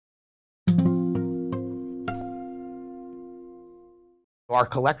Our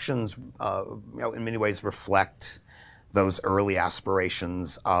collections, in many ways reflect those early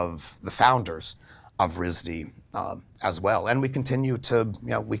aspirations of the founders of RISD as well, and we continue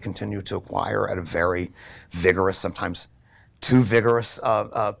to acquire at a very vigorous, sometimes too vigorous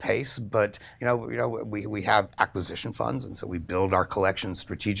pace. But we have acquisition funds, and so we build our collections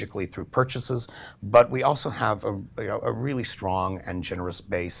strategically through purchases. But we also have a really strong and generous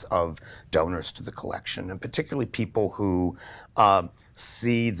base of donors to the collection, and particularly people who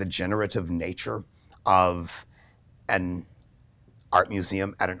see the generative nature of an art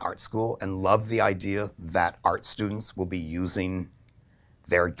museum at an art school and love the idea that art students will be using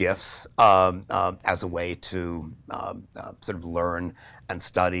their gifts as a way to sort of learn and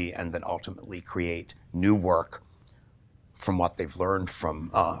study and then ultimately create new work from what they've learned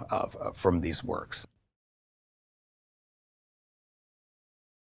from these works.